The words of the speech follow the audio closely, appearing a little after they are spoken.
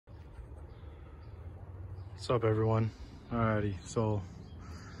What's up, everyone? Alrighty, so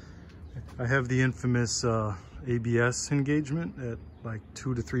I have the infamous ABS engagement at like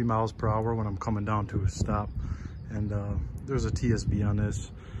 2 to 3 miles per hour when I'm coming down to a stop, and there's a TSB on this,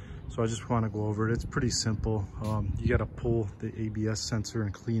 so I just want to go over it. It's pretty simple. You got to pull the ABS sensor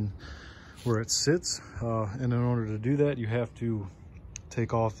and clean where it sits, and in order to do that, you have to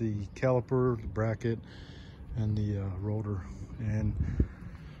take off the caliper, the bracket, and the rotor. And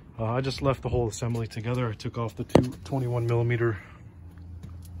I just left the whole assembly together. I took off the two 21 millimeter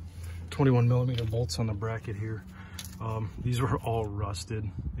bolts on the bracket here. These were all rusted.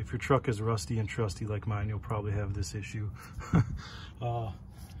 If your truck is rusty and trusty like mine, you'll probably have this issue.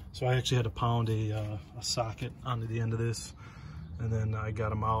 So I actually had to pound a socket onto the end of this, and then I got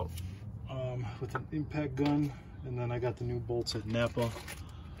them out with an impact gun, and then I got the new bolts at Napa.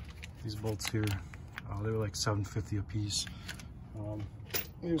 These bolts here, they were like $7.50 a piece.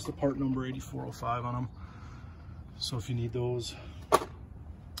 Here's the part number 8405 on them. So if you need those,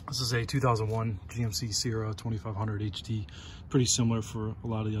 this is a 2001 GMC Sierra 2500 HT. Pretty similar for a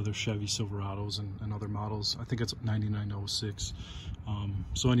lot of the other Chevy Silverados and other models. I think it's 9906.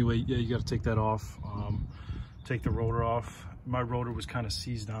 So anyway, yeah, you got to take that off. Take the rotor off. My rotor was kind of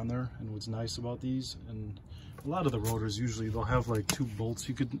seized on there, and what's nice about these, and a lot of the rotors usually they'll have like 2 bolts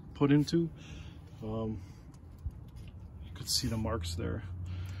you could put into. You could see the marks there.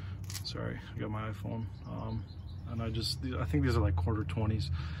 Sorry, I got my iPhone. And I think these are like quarter 20s.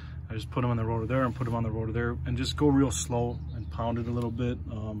 I just put them on the rotor there and put them on the rotor there, and just go real slow and pound it a little bit.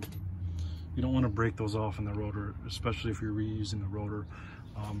 You don't want to break those off in the rotor, especially if you're reusing the rotor.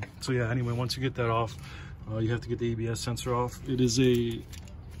 So yeah, anyway, once you get that off, you have to get the ABS sensor off. It's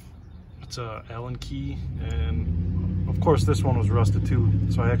a Allen key, and of course this one was rusted too,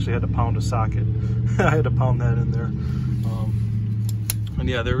 so I actually had to pound a socket. I had to pound that in there. And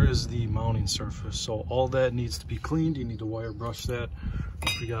yeah, there is the mounting surface, so all that needs to be cleaned. You need to wire brush that.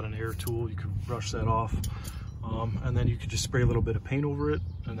 If you got an air tool, you can brush that off, and then you could just spray a little bit of paint over it,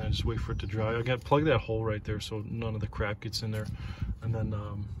 and then just wait for it to dry. I got plug that hole right there so none of the crap gets in there, and then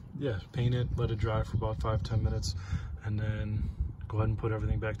yeah, paint it, let it dry for about 5-10 minutes, and then go ahead and put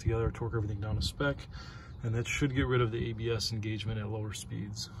everything back together, torque everything down to spec, and that should get rid of the ABS engagement at lower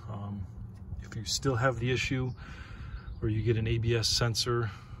speeds. If you still have the issue, or you get an ABS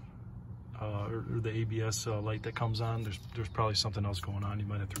sensor or the ABS light that comes on, there's probably something else going on. You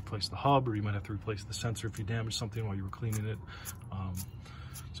might have to replace the hub, or you might have to replace the sensor if you damaged something while you were cleaning it.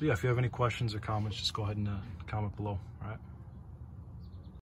 So yeah, if you have any questions or comments, just go ahead and comment below. All right.